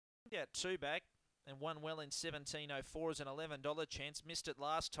Yeah, 2 back and won well in 17.04 as an $11 chance. Missed it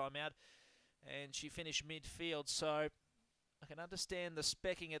last time out and she finished midfield. So I can understand the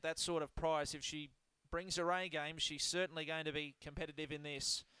specking at that sort of price. If she brings her A game, she's certainly going to be competitive in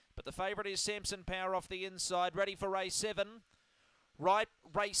this. But the favourite is Samson Power off the inside, ready for race 7. Right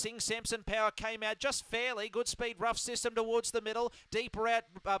racing, Samson Power came out just fairly. Good speed, rough system towards the middle. Deeper out,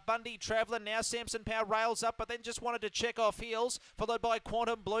 Bundy Traveller. Now Samson Power rails up, but then just wanted to check off heels. Followed by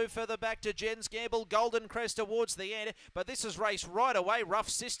Quantum Blue further back to Jen's Gamble. Golden Crest towards the end. But this is raced right away. Rough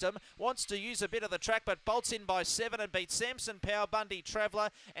system. Wants to use a bit of the track, but bolts in by 7 and beats Samson Power, Bundy Traveller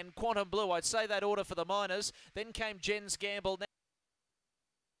and Quantum Blue. I'd say that order for the minors. Then came Jen's Gamble.